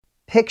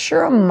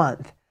Picture a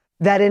month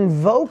that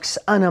invokes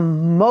an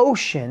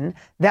emotion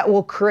that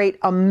will create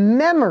a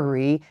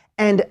memory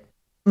and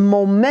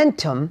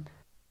momentum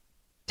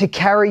to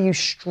carry you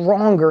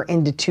stronger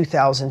into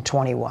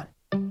 2021.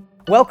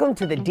 Welcome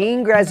to the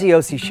Dean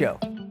Graziosi Show.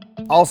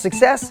 All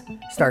success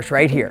starts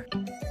right here.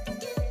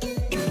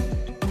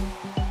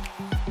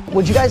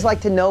 Would you guys like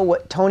to know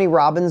what Tony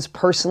Robbins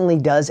personally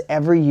does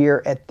every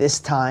year at this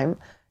time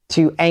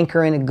to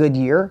anchor in a good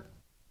year?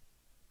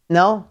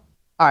 No?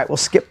 All right, we'll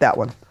skip that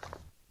one.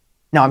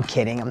 No, I'm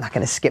kidding. I'm not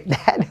going to skip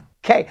that.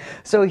 Okay,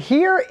 so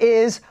here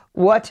is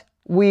what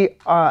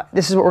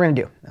this is what we're going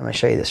to do. I'm going to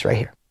show you this right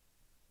here.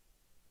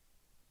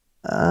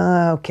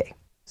 Okay,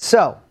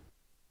 so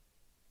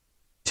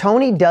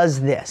Tony does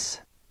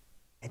this.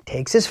 It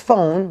takes his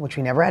phone, which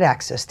we never had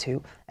access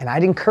to, and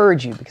I'd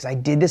encourage you because I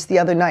did this the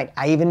other night.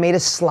 I even made a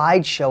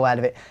slideshow out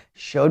of it,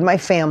 showed my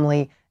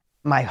family.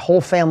 My whole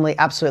family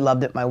absolutely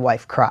loved it. My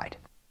wife cried.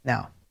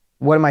 Now,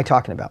 what am I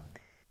talking about?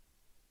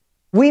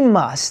 We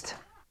must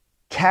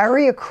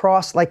carry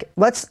across, like,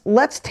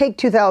 let's take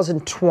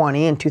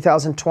 2020 and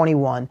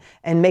 2021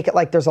 and make it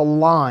like there's a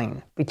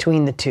line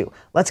between the two.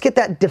 Let's get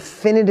that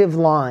definitive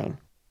line,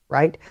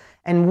 right?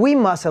 And we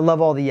must, I love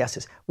all the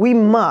yeses, we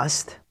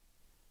must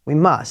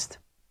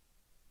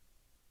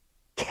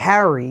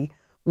carry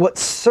what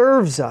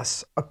serves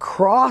us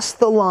across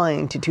the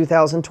line to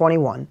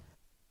 2021,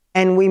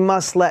 and we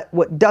must let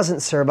what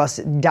doesn't serve us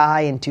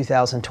die in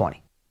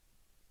 2020.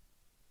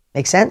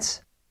 Make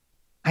sense?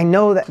 I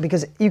know that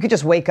because you could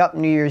just wake up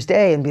New Year's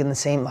Day and be in the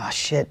same, oh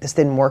shit, this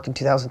didn't work in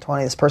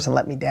 2020. This person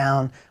let me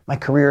down. My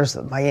careers,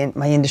 my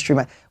industry,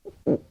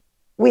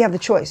 we have the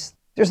choice.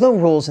 There's no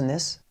rules in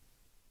this.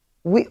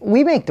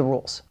 We make the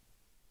rules.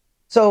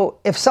 So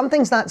if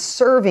something's not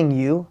serving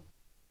you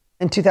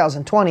in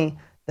 2020,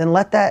 then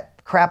let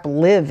that crap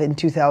live in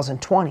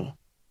 2020.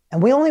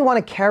 And we only want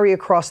to carry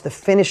across the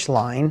finish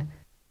line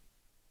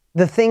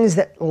the things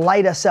that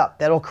light us up,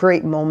 that'll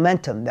create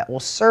momentum, that will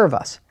serve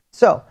us.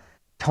 So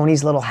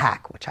Tony's little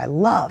hack, which I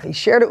love, he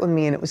shared it with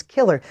me and it was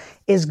killer,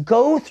 is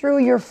go through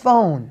your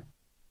phone.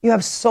 You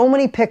have so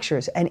many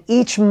pictures, and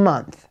each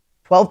month,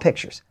 12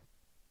 pictures.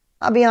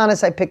 I'll be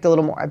honest, I picked a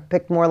little more. I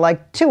picked more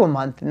like 2 a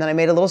month, and then I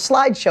made a little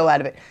slideshow out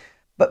of it.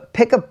 But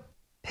pick a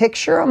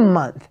picture a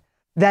month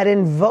that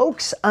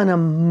invokes an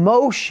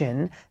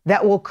emotion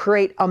that will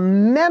create a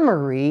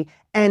memory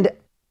and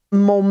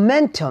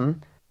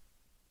momentum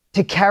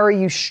to carry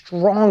you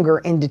stronger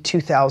into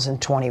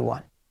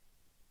 2021.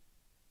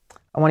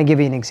 I want to give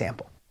you an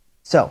example.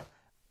 So,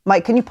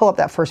 Mike, can you pull up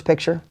that first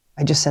picture?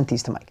 I just sent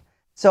these to Mike.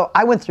 So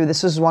I went through,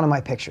 this is one of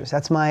my pictures.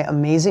 That's my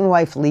amazing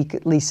wife,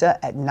 Lisa,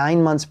 at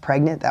 9 months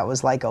pregnant. That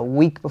was like a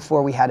week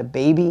before we had a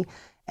baby.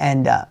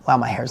 And, well,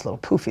 my hair's a little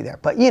poofy there.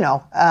 But, you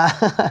know,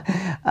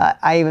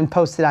 I even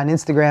posted on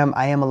Instagram,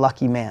 I am a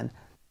lucky man.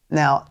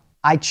 Now,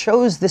 I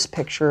chose this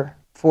picture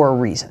for a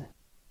reason.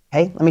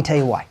 Okay, let me tell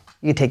you why.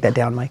 You can take that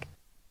down, Mike.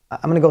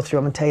 I'm going to go through,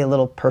 I'm going to tell you a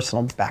little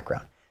personal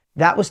background.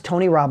 That was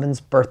Tony Robbins'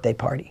 birthday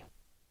party.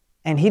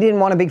 And he didn't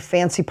want a big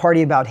fancy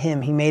party about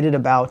him. He made it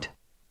about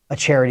a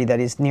charity that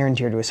is near and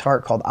dear to his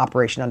heart called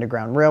Operation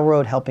Underground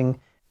Railroad, helping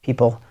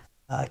people,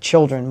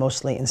 children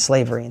mostly in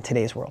slavery in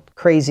today's world.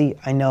 Crazy,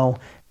 I know,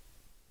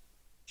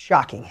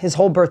 shocking. His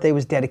whole birthday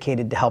was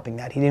dedicated to helping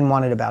that. He didn't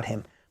want it about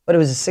him. But it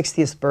was his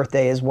 60th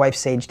birthday. His wife,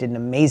 Sage, did an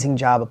amazing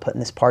job of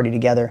putting this party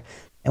together,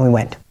 and we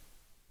went.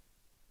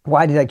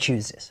 Why did I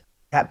choose this?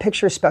 That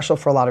picture is special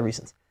for a lot of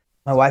reasons.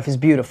 My wife is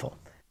beautiful.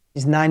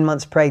 She's 9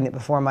 months pregnant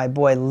before my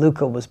boy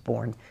Luca was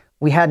born.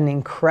 We had an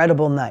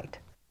incredible night.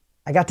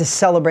 I got to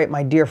celebrate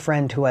my dear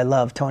friend who I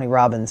love, Tony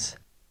Robbins.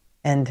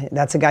 And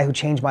that's a guy who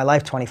changed my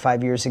life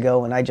 25 years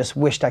ago, and I just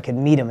wished I could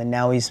meet him, and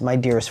now he's my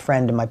dearest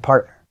friend and my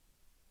partner.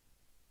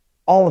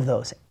 All of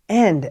those.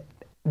 And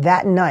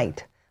that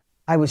night,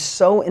 I was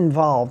so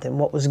involved in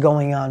what was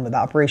going on with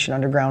Operation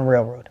Underground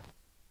Railroad.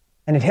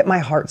 And it hit my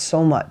heart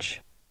so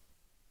much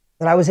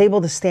that I was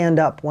able to stand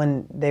up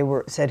when they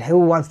said, who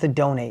wants to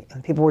donate?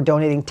 And people were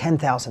donating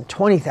 $10,000,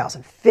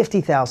 $20,000,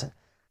 $50,000.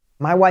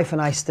 My wife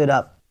and I stood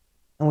up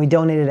and we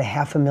donated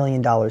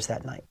 $500,000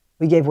 that night.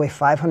 We gave away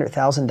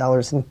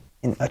 $500,000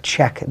 in a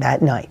check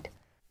that night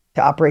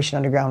to Operation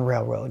Underground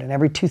Railroad. And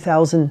every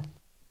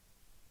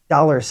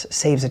 $2,000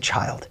 saves a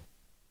child.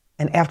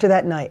 And after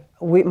that night,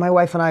 my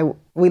wife and I,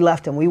 we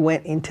left and we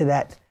went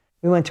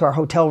to our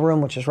hotel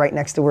room, which is right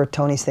next to where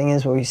Tony's thing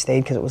is, where we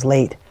stayed because it was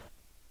late.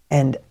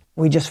 And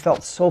we just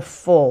felt so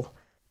full.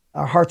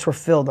 Our hearts were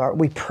filled.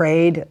 We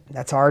prayed.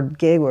 That's our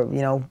gig.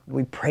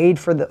 We prayed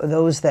for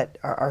those that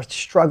are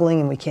struggling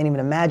and we can't even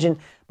imagine.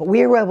 But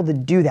we were able to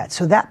do that.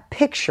 So that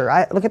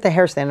picture, look at the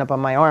hair standing up on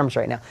my arms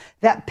right now.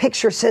 That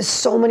picture says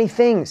so many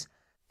things.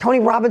 Tony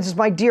Robbins is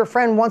my dear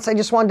friend. Once I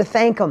just wanted to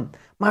thank him.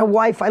 My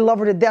wife, I love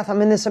her to death.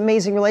 I'm in this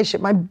amazing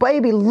relationship. My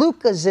baby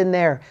Luca's in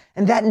there.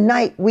 And that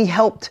night we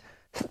helped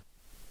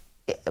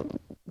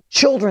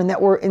children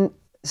that were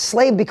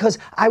enslaved because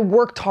I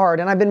worked hard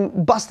and I've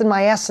been busting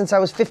my ass since I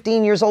was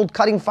 15 years old,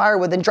 cutting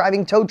firewood and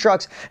driving tow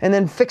trucks and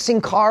then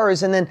fixing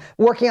cars and then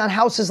working on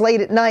houses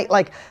late at night.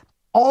 Like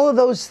all of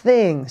those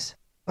things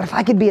But if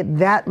I could be at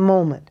that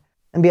moment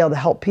and be able to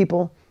help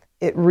people,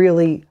 it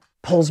really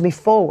pulls me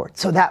forward.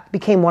 So that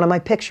became one of my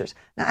pictures.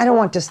 Now, I don't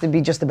want this to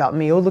be just about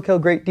me. Oh, look how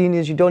great Dean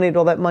is. You donated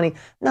all that money.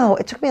 No,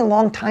 it took me a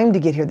long time to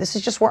get here. This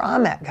is just where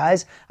I'm at,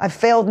 guys. I've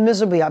failed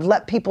miserably. I've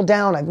let people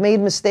down. I've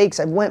made mistakes.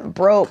 I've went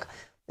broke.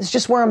 It's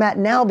just where I'm at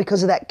now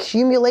because of that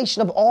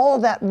accumulation of all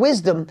of that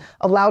wisdom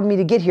allowed me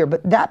to get here.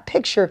 But that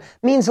picture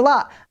means a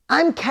lot.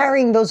 I'm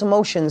carrying those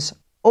emotions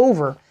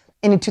over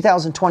into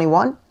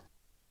 2021.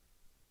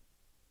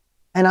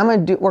 And I'm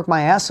going to work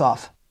my ass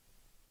off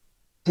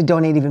to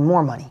donate even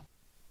more money,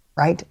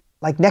 right?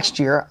 Like next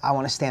year, I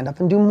want to stand up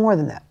and do more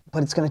than that.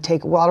 But it's going to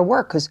take a lot of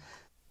work because,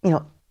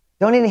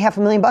 donating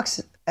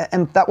 $500,000,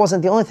 and that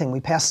wasn't the only thing. We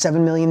passed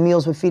 7 million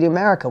meals with Feeding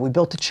America. We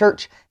built a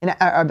church,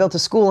 I built a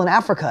school in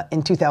Africa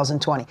in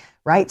 2020,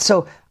 right?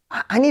 So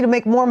I need to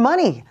make more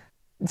money.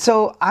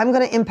 So I'm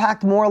going to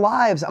impact more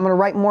lives. I'm going to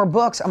write more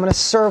books. I'm going to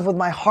serve with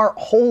my heart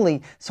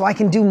wholly so I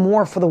can do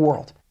more for the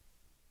world.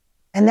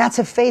 And that's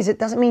a phase. It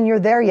doesn't mean you're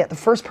there yet. The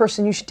first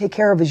person you should take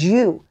care of is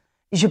you.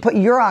 You should put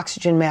your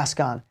oxygen mask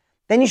on.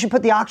 Then you should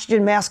put the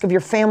oxygen mask of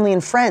your family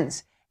and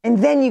friends. And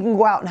then you can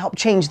go out and help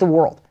change the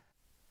world,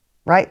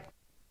 right?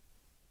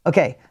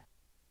 Okay,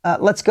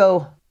 let's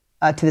go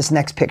to this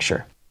next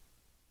picture.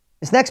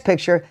 This next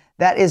picture,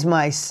 that is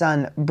my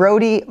son,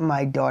 Brody,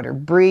 my daughter,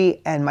 Bree,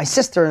 and my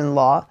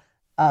sister-in-law,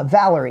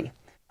 Valerie,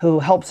 who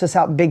helps us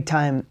out big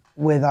time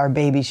with our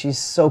baby. She's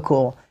so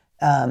cool.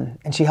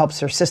 And she helps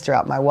her sister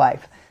out, my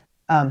wife.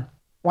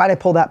 Why'd I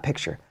pull that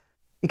picture?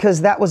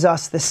 Because that was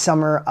us this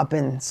summer up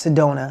in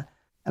Sedona.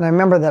 And I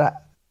remember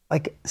that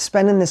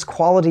spending this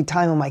quality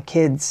time with my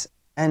kids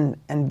and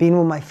being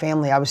with my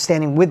family. I was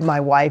standing with my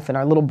wife and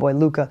our little boy,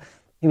 Luca.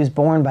 He was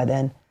born by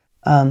then.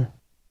 I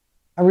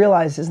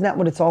realized, isn't that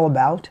what it's all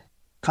about?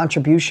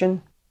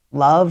 Contribution,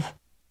 love.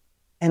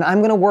 And I'm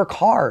going to work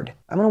hard.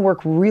 I'm going to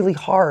work really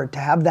hard to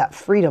have that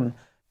freedom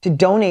to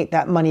donate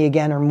that money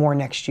again or more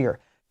next year.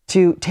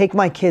 To take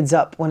my kids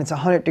up when it's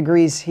 100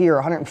 degrees here,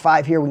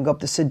 105 here, we can go up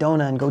to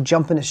Sedona and go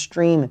jump in a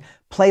stream and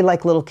play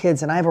like little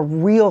kids. And I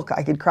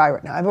could cry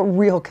right now. I have a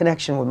real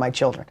connection with my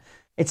children.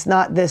 It's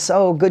not this,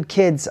 good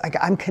kids.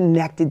 I'm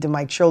connected to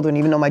my children,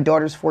 even though my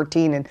daughter's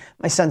 14 and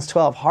my son's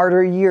 12.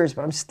 Harder years,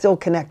 but I'm still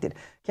connected.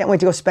 Can't wait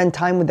to go spend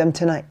time with them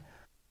tonight.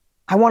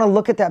 I want to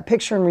look at that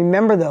picture and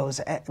remember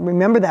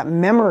remember that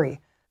memory.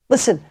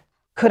 Listen,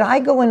 could I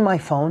go in my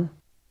phone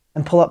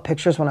and pull up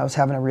pictures when I was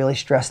having a really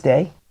stressed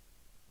day?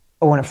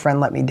 Or when a friend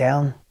let me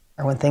down,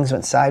 or when things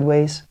went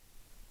sideways,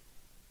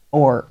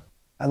 or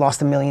I lost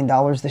 $1 million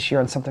this year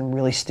on something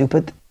really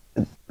stupid?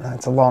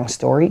 It's a long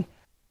story.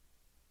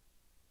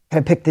 Can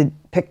I pick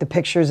the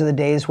pictures of the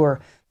days where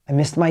I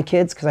missed my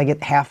kids because I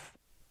get half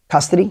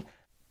custody,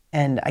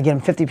 and I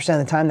get them 50%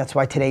 of the time? That's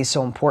why today's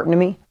so important to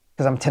me,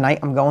 because tonight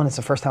I'm going. It's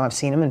the first time I've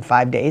seen them in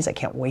 5 days. I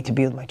can't wait to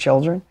be with my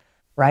children,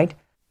 right?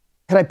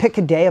 Could I pick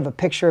a day of a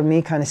picture of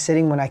me kind of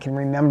sitting when I can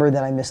remember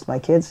that I missed my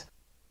kids?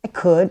 I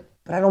could.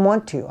 But I don't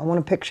want to. I want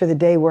to picture the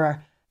day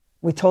where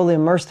we totally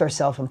immersed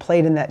ourselves and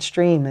played in that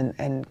stream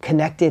and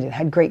connected and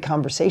had great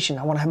conversation.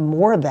 I want to have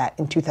more of that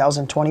in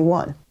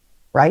 2021,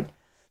 right?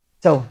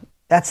 So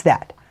that's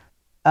that.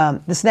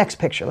 This next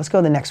picture, let's go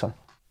to the next one.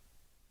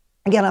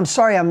 Again, I'm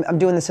sorry I'm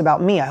doing this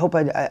about me. I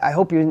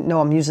hope you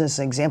know I'm using this as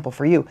an example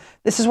for you.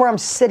 This is where I'm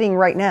sitting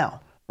right now,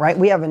 right?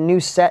 We have a new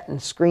set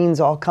and screens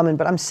all coming,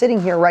 but I'm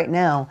sitting here right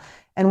now.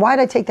 And why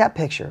did I take that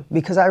picture?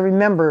 Because I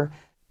remember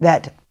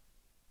that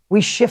we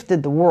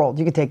shifted the world.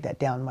 You could take that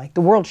down, Mike. The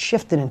world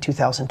shifted in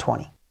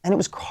 2020, and it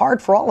was hard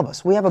for all of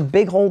us. We have a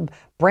big old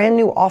brand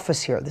new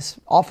office here. This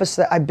office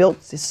that I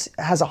built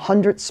has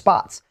 100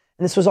 spots,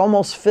 and this was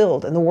almost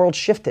filled, and the world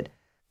shifted.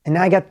 And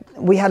now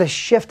we had a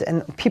shift,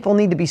 and people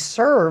need to be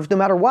served no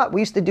matter what.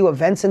 We used to do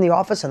events in the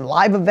office and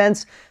live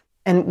events,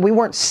 and we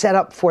weren't set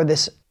up for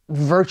this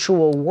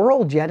virtual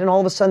world yet, and all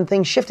of a sudden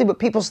things shifted, but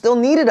people still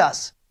needed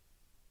us.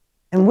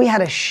 And we had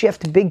to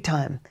shift big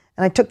time.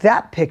 And I took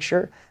that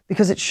picture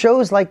because it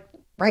shows right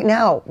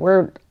now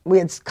we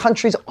had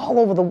countries all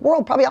over the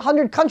world, probably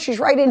 100 countries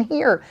right in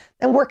here,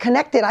 and we're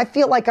connected. I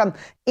feel like I'm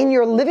in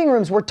your living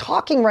rooms. We're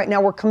talking right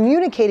now. We're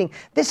communicating.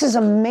 This is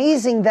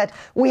amazing that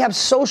we have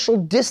social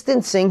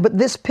distancing, but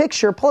this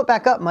picture, pull it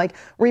back up, Mike,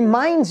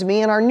 reminds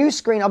me, in our new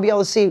screen, I'll be able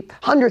to see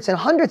hundreds and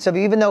hundreds of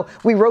you, even though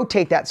we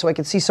rotate that so I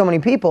can see so many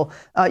people.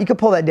 You could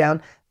pull that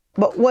down.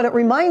 But what it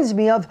reminds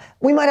me of,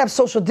 we might have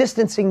social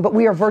distancing, but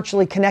we are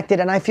virtually connected,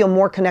 and I feel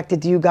more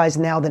connected to you guys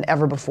now than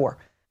ever before.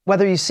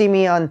 Whether you see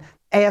me on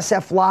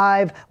ASF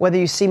Live, whether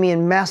you see me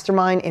in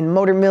Mastermind, in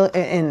Motor Millions,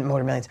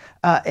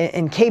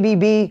 in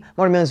KBB,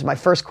 Motor Millions was my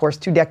first course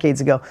 2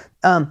 decades ago.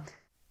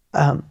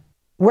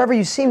 Wherever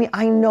you see me,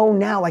 I know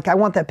now, I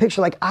want that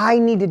picture, I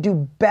need to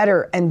do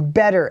better and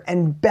better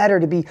and better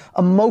to be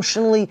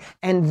emotionally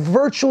and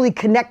virtually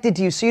connected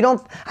to you. So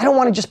I don't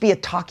want to just be a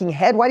talking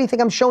head. Why do you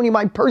think I'm showing you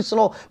my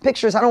personal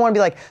pictures? I don't want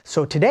to be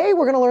so today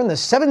we're going to learn the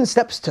 7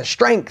 steps to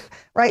strength,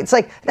 right? It's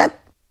that.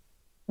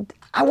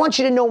 I want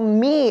you to know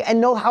me and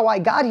know how I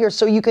got here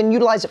so you can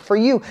utilize it for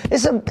you.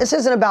 This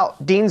isn't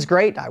about Dean's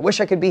great. I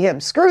wish I could be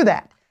him. Screw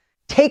that.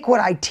 Take what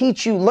I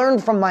teach you, learn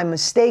from my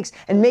mistakes,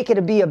 and make it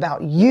to be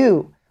about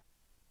you.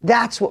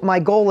 That's what my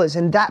goal is.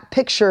 And that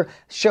picture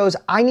shows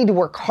I need to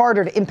work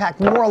harder to impact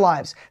more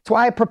lives. That's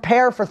why I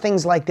prepare for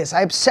things like this.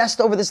 I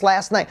obsessed over this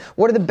last night.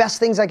 What are the best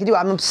things I could do?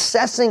 I'm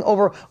obsessing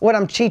over what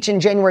I'm teaching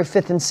January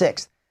 5th and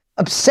 6th.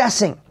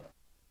 Obsessing,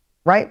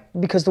 right?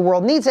 Because the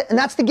world needs it. And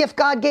that's the gift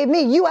God gave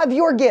me. You have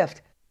your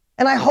gift.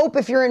 And I hope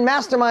if you're in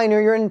Mastermind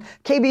or you're in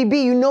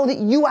KBB, you know that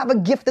you have a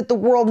gift that the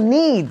world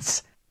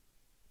needs,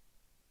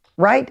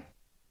 right?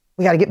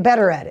 We got to get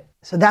better at it.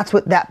 So that's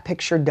what that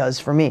picture does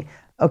for me.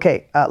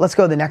 Okay, let's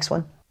go to the next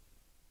one.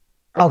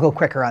 I'll go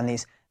quicker on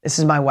these. This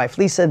is my wife,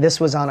 Lisa. This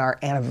was on our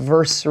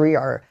anniversary,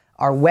 our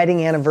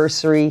wedding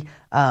anniversary.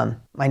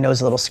 My nose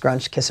a little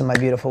scrunched, kissing my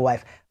beautiful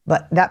wife.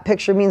 But that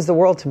picture means the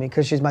world to me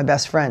because she's my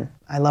best friend.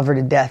 I love her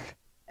to death.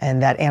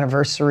 And that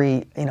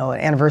anniversary, an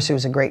anniversary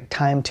was a great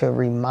time to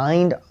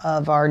remind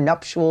of our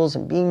nuptials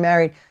and being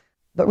married.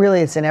 But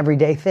really, it's an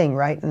everyday thing,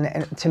 right?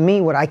 And to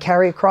me, what I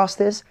carry across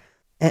this,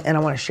 and I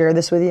want to share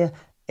this with you,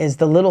 is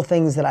the little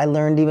things that I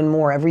learned even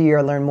more. Every year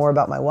I learn more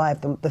about my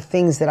wife, the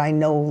things that I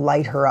know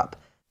light her up,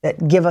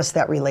 that give us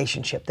that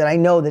relationship, that I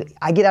know that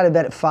I get out of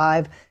bed at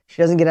 5,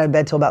 she doesn't get out of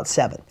bed till about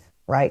 7,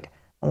 right?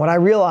 And what I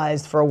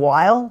realized for a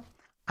while,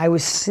 I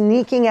was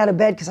sneaking out of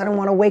bed because I don't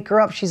want to wake her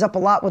up. She's up a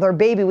lot with our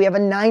baby. We have a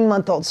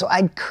 9-month-old, so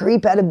I'd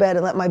creep out of bed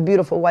and let my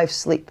beautiful wife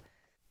sleep.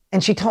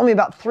 And she told me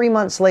about 3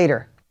 months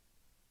later,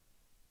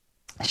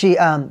 she's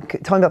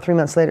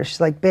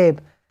like, babe,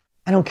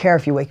 I don't care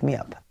if you wake me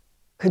up.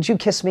 Could you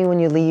kiss me when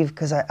you leave?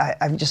 Because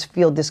I just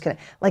feel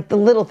disconnected. Like the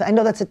little thing. I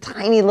know that's a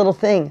tiny little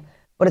thing,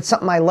 but it's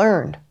something I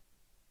learned.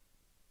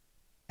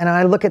 And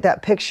I look at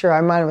that picture, my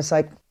mind was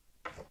like,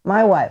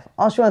 my wife,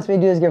 all she wants me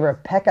to do is give her a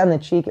peck on the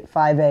cheek at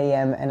 5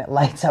 a.m. and it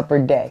lights up her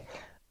day.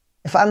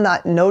 If I'm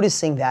not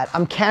noticing that,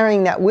 I'm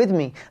carrying that with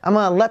me. I'm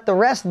going to let the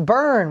rest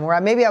burn,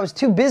 where maybe I was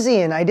too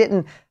busy and I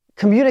didn't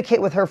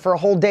communicate with her for a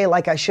whole day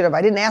like I should have.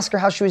 I didn't ask her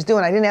how she was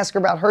doing. I didn't ask her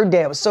about her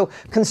day. I was so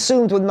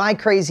consumed with my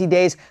crazy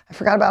days, I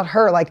forgot about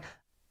her. Like,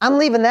 I'm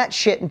leaving that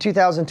shit in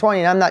 2020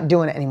 and I'm not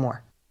doing it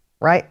anymore,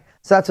 right?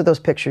 So that's what those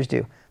pictures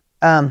do.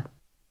 Pull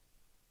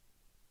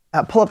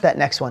up that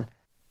next one.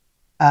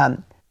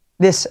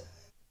 This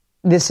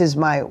is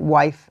my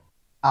wife,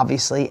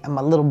 obviously, and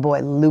my little boy,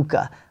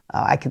 Luca.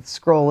 I could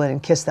scroll in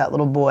and kiss that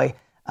little boy.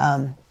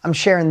 I'm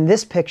sharing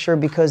this picture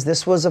because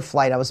this was a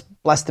flight. I was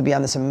blessed to be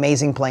on this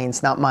amazing plane.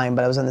 It's not mine,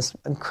 but I was on this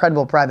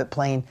incredible private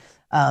plane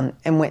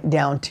and went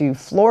down to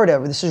Florida.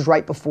 This is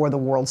right before the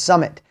World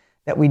Summit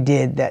that we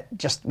did,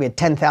 we had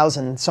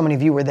 10,000. So many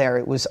of you were there.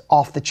 It was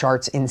off the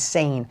charts,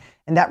 insane.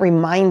 And that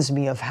reminds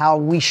me of how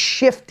we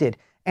shifted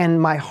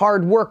and my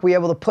hard work. We were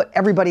able to put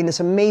everybody in this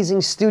amazing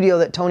studio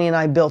that Tony and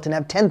I built and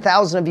have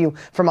 10,000 of you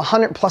from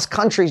 100 plus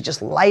countries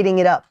just lighting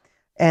it up.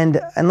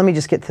 And let me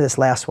just get to this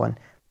last one.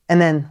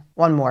 And then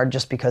one more,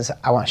 just because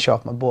I want to show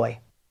off my boy.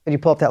 Could you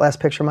pull up that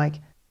last picture,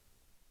 Mike?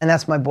 And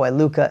that's my boy,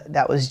 Luca.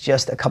 That was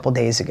just a couple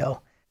days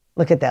ago.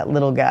 Look at that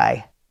little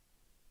guy.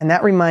 And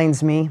that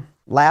reminds me,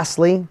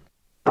 lastly,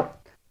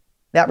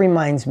 that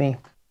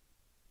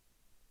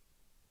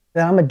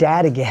I'm a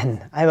dad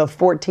again. I have a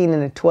 14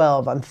 and a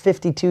 12. I'm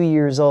 52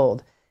 years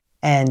old.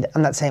 And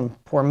I'm not saying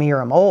poor me or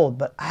I'm old,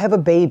 but I have a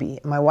baby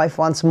and my wife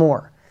wants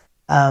more.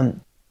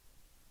 And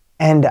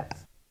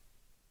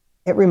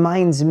it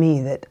reminds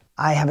me that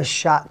I have a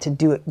shot to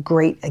do it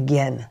great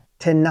again,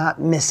 to not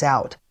miss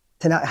out,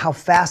 to not how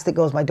fast it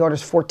goes. My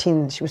daughter's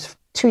 14. She was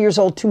 2 years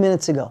old 2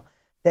 minutes ago.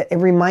 That it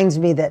reminds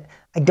me that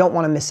I don't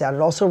want to miss out. It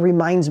also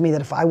reminds me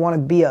that if I want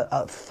to be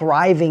a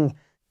thriving,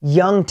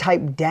 young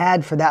type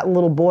dad for that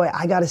little boy,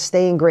 I got to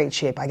stay in great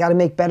shape. I got to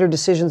make better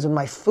decisions with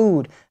my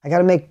food. I got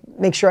to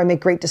make sure I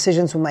make great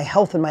decisions with my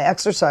health and my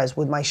exercise,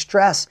 with my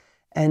stress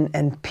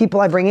and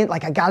people I bring in.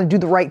 Like, I got to do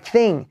the right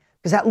thing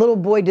because that little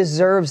boy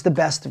deserves the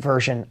best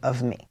version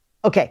of me.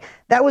 Okay,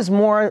 that was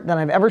more than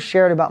I've ever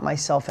shared about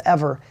myself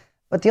ever.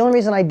 But the only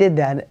reason I did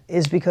that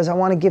is because I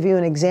want to give you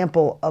an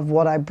example of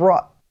what I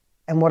brought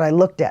and what I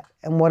looked at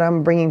and what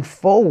I'm bringing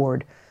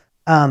forward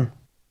in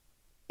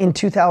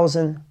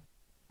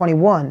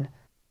 2021.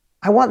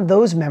 I want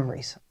those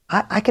memories.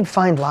 I could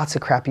find lots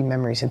of crappy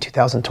memories in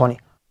 2020.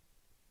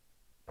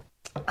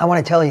 I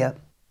want to tell you,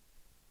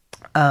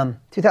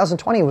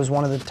 2020 was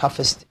one of the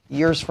toughest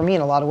years for me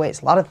in a lot of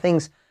ways. A lot of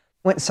things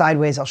went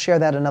sideways. I'll share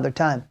that another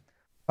time.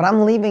 But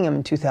I'm leaving them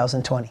in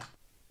 2020.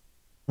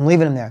 I'm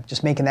leaving them there,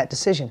 just making that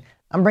decision.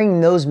 I'm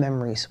bringing those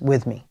memories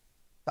with me.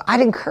 So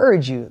I'd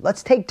encourage you,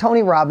 let's take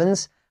Tony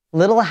Robbins'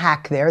 little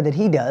hack there that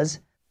he does,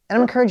 and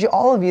I'm encouraging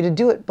all of you to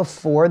do it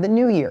before the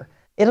new year.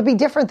 It'll be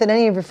different than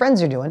any of your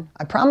friends are doing.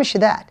 I promise you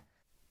that.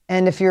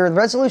 And if your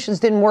resolutions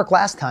didn't work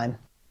last time,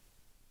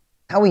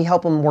 how we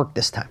help them work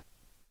this time?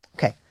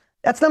 Okay,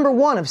 that's number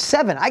 1 of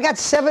 7. I got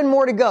 7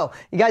 more to go.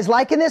 You guys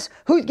liking this?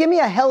 Give me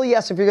a hell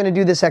yes if you're going to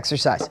do this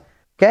exercise.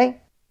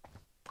 Okay?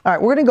 All right,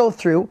 we're going to go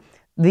through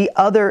the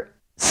other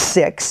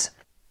 6.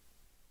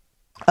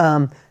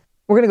 We're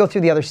going to go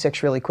through the other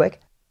 6 really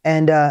quick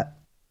and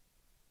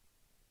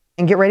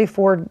get ready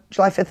for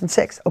July 5th and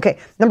 6th. Okay,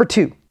 number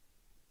 2.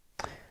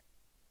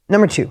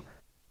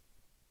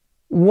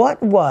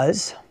 What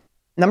was,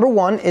 number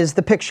one is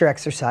the picture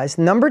exercise.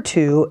 Number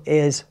two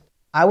is,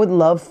 I would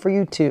love for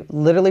you to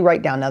literally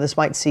write down, now this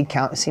might seem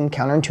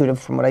counterintuitive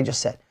from what I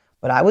just said,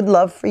 but I would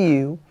love for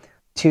you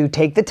to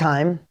take the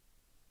time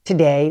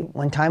today,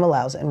 when time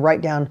allows, and write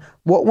down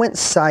what went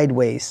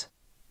sideways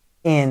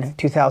in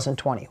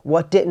 2020.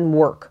 What didn't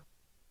work?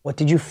 What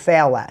did you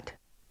fail at?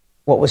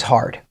 What was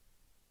hard?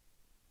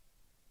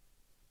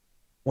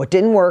 What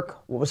didn't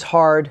work? What was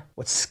hard?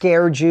 What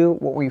scared you?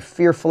 What were you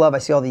fearful of? I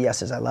see all the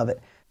yeses. I love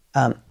it.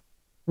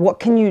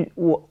 What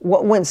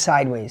went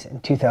sideways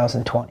in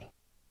 2020?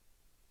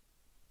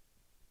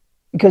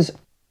 Because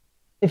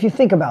if you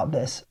think about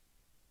this,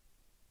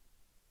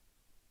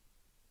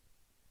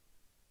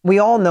 we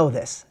all know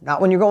this,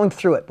 not when you're going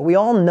through it, but we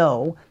all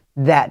know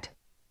that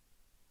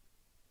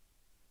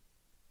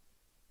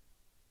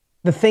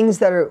the things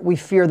that we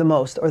fear the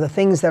most, or the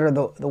things that are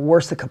the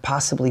worst that could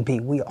possibly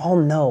be, we all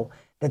know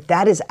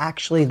that is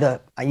actually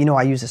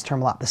I use this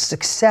term a lot, the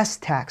success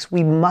tax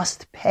we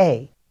must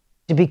pay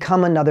to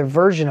become another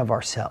version of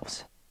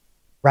ourselves,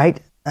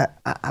 right?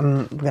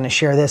 I'm going to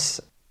share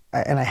this,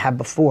 and I have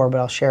before, but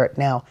I'll share it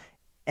now.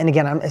 And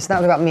again, it's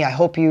not about me. I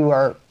hope you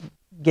are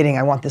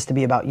I want this to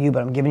be about you,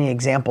 but I'm giving you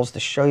examples to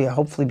show you,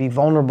 hopefully be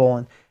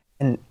vulnerable.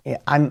 And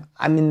I'm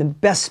in the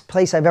best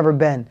place I've ever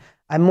been.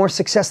 I'm more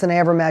success than I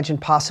ever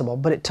imagined possible,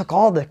 but it took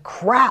all the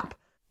crap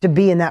to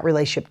be in that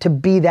relationship, to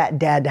be that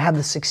dad, to have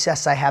the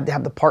success I have, to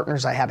have the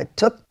partners I have. It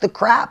took the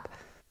crap,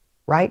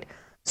 right?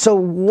 So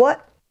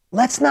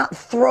let's not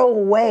throw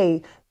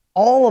away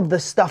all of the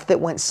stuff that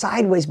went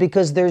sideways,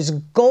 because there's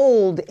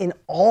gold in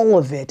all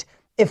of it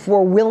if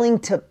we're willing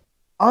to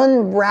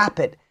unwrap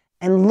it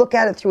and look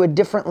at it through a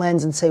different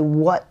lens and say,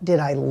 what did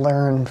I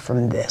learn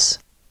from this?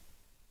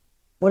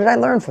 What did I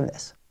learn from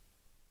this?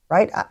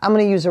 Right? I'm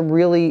going to use no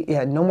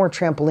more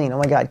trampoline. Oh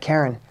my God,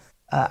 Karen.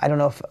 I don't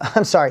know if,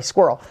 I'm sorry,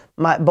 squirrel.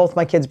 Both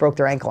my kids broke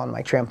their ankle on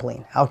my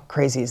trampoline. How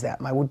crazy is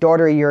that? My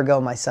daughter a year ago,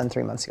 my son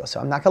 3 months ago.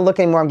 So I'm not going to look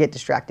anymore and get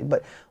distracted.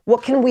 But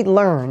what can we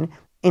learn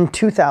in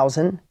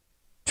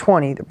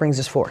 2020 that brings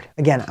us forward?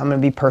 Again, I'm going to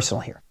be personal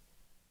here.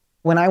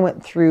 When I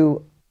went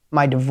through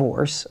my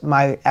divorce,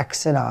 my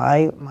ex and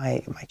I,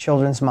 my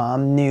children's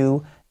mom,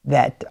 knew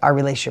that our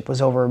relationship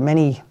was over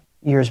many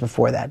years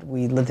before that.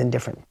 We lived in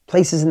different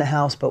places in the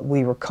house, but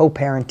we were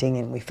co-parenting,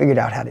 and we figured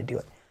out how to do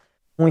it.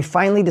 When we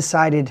finally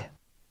decided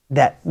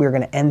that we were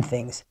going to end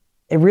things,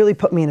 it really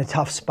put me in a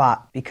tough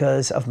spot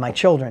because of my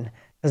children,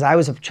 because I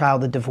was a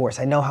child of divorce.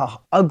 I know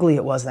how ugly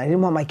it was, and I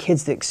didn't want my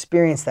kids to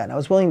experience that. And I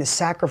was willing to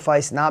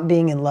sacrifice not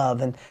being in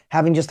love and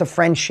having just a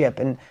friendship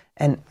and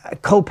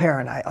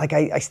co-parent.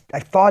 I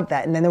thought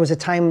that, and then there was a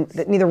time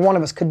that neither one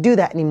of us could do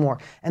that anymore.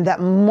 And that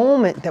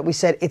moment that we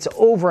said, it's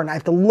over, and I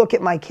have to look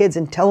at my kids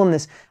and tell them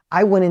this,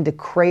 I went into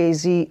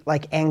crazy,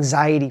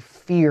 anxiety,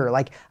 fear.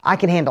 I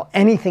can handle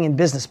anything in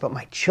business, but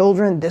my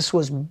children, this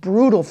was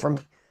brutal for me.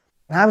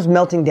 And I was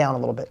melting down a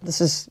little bit.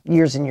 This is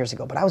years and years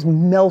ago, but I was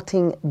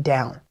melting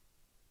down.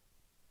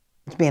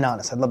 Just being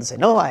honest, I'd love to say,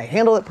 no, I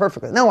handled it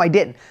perfectly. No, I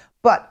didn't.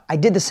 But I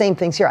did the same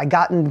things here. I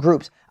got in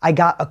groups. I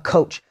got a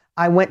coach.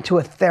 I went to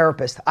a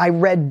therapist. I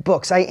read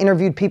books. I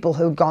interviewed people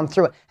who had gone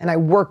through it, and I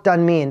worked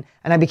on me, and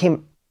I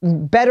became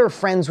better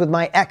friends with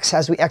my ex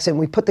as we exited.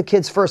 We put the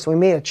kids first. We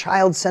made a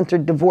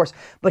child-centered divorce.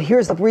 But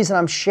here's the reason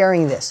I'm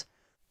sharing this,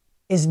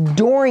 is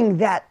during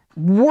that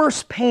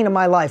worst pain of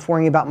my life,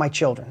 worrying about my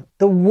children,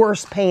 the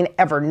worst pain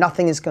ever.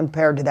 Nothing is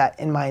compared to that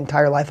in my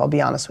entire life, I'll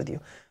be honest with you.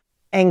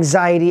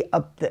 Anxiety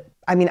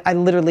I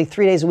literally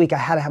 3 days a week, I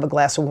had to have a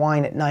glass of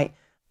wine at night.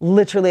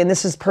 Literally, and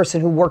this is a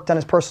person who worked on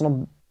his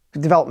personal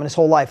development his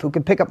whole life, who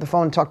could pick up the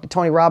phone and talk to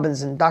Tony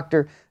Robbins and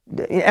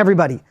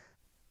everybody.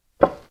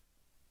 I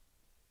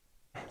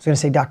was going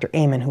to say Dr.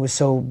 Amen, who was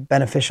so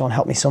beneficial and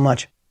helped me so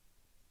much.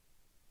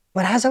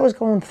 But as I was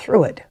going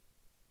through it,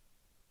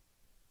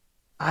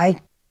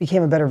 I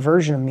became a better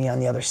version of me on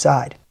the other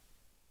side,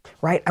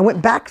 right? I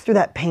went back through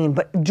that pain,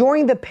 but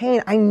during the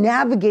pain, I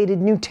navigated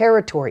new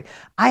territory.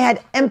 I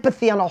had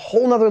empathy on a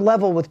whole nother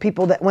level with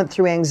people that went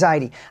through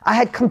anxiety. I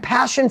had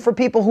compassion for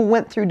people who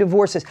went through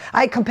divorces.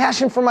 I had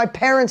compassion for my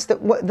parents,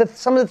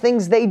 some of the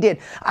things they did.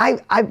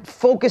 I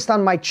focused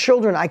on my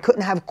children. I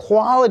couldn't have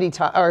quality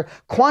time or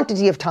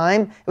quantity of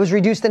time. It was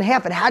reduced in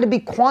half. It had to be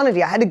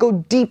quantity. I had to go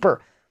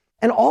deeper.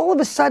 And all of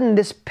a sudden,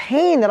 this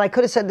pain that I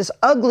could have said,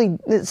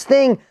 this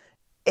thing,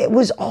 it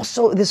was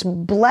also this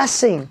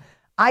blessing.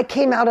 I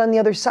came out on the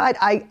other side.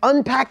 I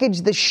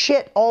unpackaged the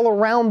shit all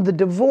around the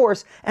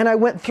divorce, and I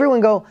went through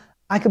and go,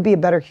 I could be a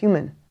better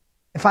human.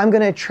 If I'm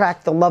going to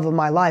attract the love of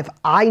my life,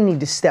 I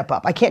need to step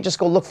up. I can't just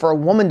go look for a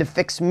woman to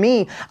fix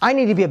me. I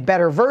need to be a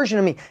better version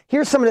of me.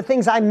 Here's some of the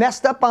things I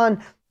messed up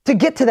on to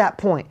get to that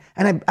point.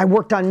 And I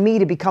worked on me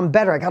to become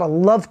better. I got a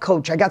love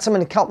coach. I got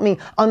someone to help me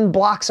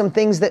unblock some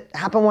things that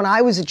happened when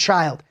I was a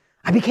child.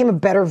 I became a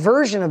better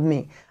version of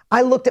me.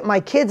 I looked at my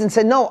kids and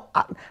said, no,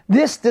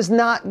 this does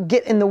not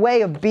get in the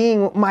way of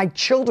being my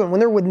children.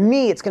 When they're with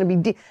me, it's going to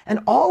be deep. And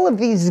all of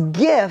these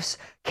gifts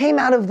came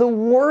out of the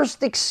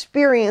worst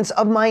experience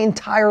of my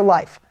entire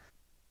life.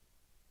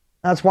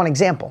 That's one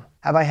example.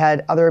 Have I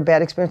had other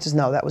bad experiences?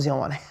 No, that was the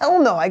only one.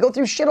 Hell no, I go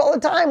through shit all the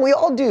time. We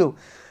all do.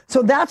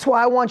 So that's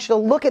why I want you to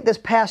look at this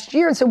past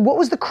year and say, what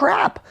was the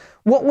crap?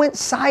 What went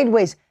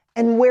sideways?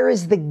 And where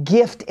is the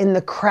gift in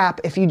the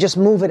crap if you just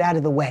move it out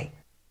of the way?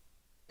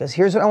 Because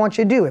here's what I want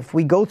you to do. If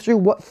we go through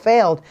what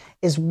failed,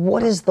 is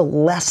what is the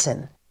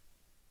lesson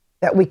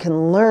that we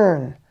can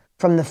learn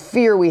from the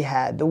fear we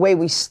had, the way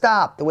we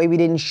stopped, the way we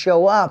didn't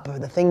show up, or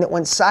the thing that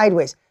went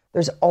sideways?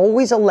 There's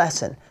always a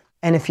lesson.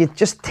 And if you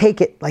just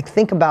take it, like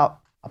think about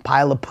a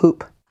pile of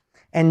poop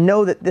and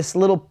know that this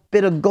little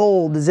bit of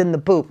gold is in the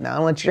poop. Now, I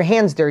don't want your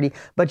hands dirty,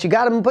 but you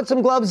got to put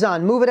some gloves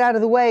on, move it out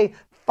of the way,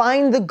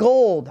 find the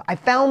gold. I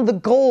found the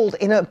gold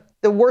in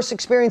the worst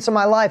experience of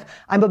my life.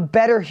 I'm a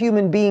better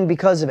human being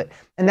because of it.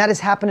 And that has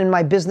happened in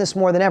my business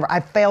more than ever. I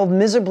failed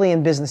miserably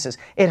in businesses.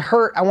 It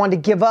hurt. I wanted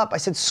to give up. I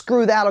said,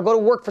 screw that. I'll go to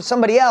work for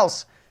somebody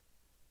else.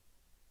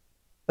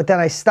 But then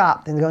I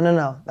stopped and go,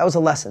 no, that was a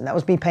lesson. That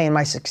was me paying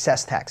my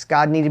success tax.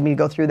 God needed me to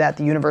go through that,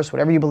 the universe,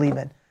 whatever you believe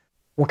in.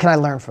 What can I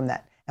learn from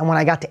that? And when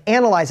I got to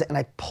analyze it and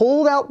I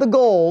pulled out the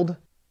gold,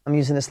 I'm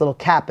using this little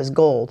cap as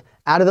gold,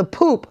 out of the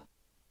poop,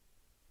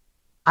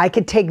 I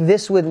could take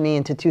this with me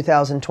into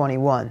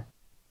 2021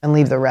 and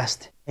leave the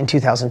rest in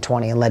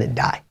 2020 and let it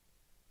die.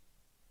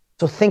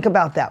 So think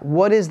about that.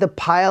 What is the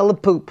pile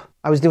of poop?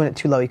 I was doing it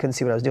too low. You couldn't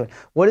see what I was doing.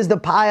 What is the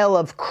pile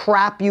of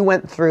crap you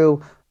went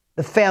through?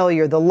 The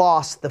failure, the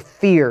loss, the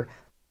fear.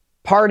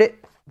 Part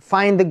it,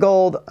 find the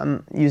gold.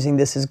 I'm using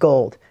this as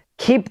gold.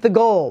 Keep the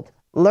gold.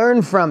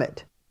 Learn from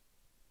it.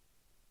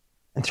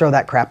 And throw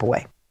that crap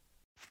away.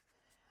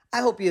 I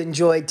hope you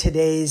enjoyed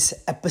today's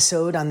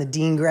episode on the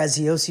Dean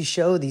Graziosi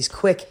Show. These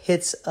quick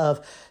hits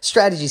of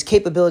strategies,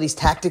 capabilities,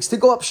 tactics to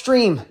go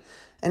upstream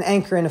and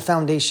anchor in a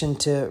foundation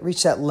to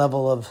reach that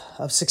level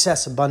of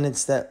success,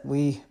 abundance that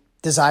we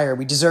desire,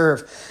 we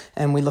deserve,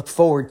 and we look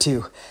forward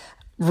to.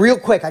 Real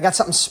quick, I got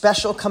something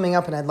special coming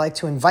up and I'd like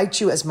to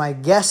invite you as my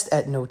guest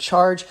at no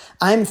charge.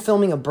 I'm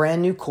filming a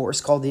brand new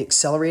course called the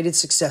Accelerated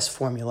Success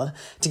Formula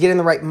to get in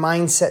the right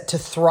mindset to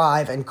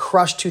thrive and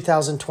crush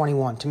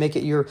 2021, to make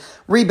it your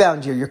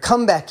rebound year, your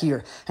comeback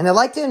year. And I'd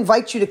like to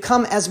invite you to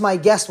come as my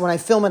guest when I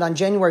film it on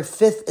January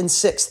 5th and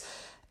 6th.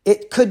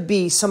 It could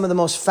be some of the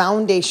most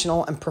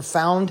foundational and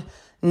profound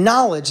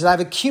knowledge that I've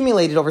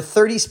accumulated over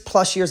 30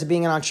 plus years of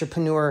being an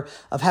entrepreneur,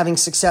 of having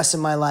success in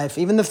my life,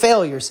 even the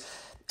failures,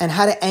 and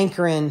how to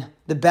anchor in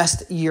the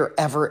best year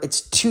ever.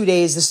 It's 2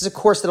 days. This is a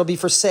course that'll be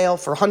for sale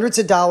for hundreds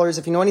of dollars.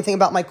 If you know anything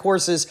about my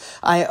courses,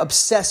 I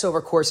obsess over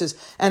courses,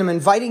 and I'm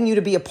inviting you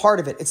to be a part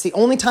of it. It's the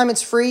only time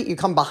it's free. You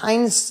come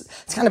behind,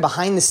 it's kind of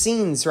behind the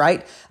scenes,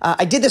 right?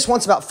 I did this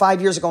once about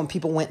 5 years ago and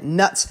people went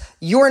nuts.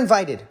 You're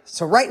invited.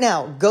 So right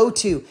now, go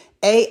to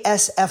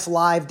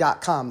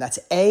asflive.com. That's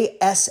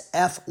asflive.com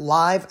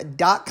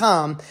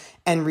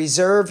and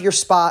reserve your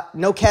spot.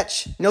 No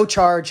catch, no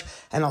charge.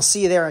 And I'll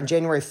see you there on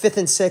January 5th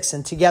and 6th.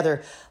 And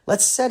together,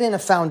 let's set in a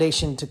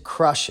foundation to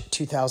crush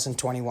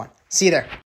 2021. See you there.